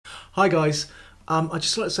Hi guys, I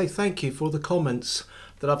just like to say thank you for all the comments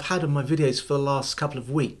that I've had on my videos for the last couple of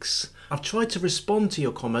weeks. I've tried to respond to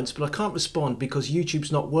your comments, but I can't respond because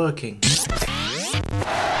YouTube's not working.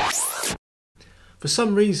 For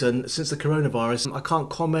some reason, since the coronavirus, I can't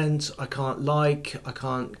comment, I can't like, I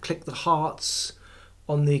can't click the hearts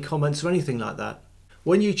on the comments or anything like that.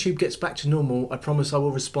 When YouTube gets back to normal, I promise I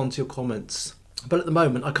will respond to your comments. But at the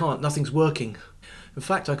moment, I can't, nothing's working. In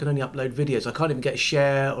fact, I can only upload videos. I can't even get a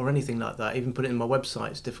share or anything like that. Even put it in my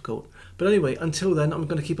website, it's difficult. But anyway, until then, I'm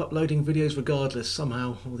going to keep uploading videos regardless,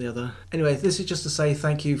 somehow or the other. Anyway, this is just to say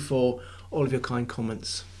thank you for all of your kind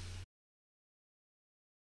comments.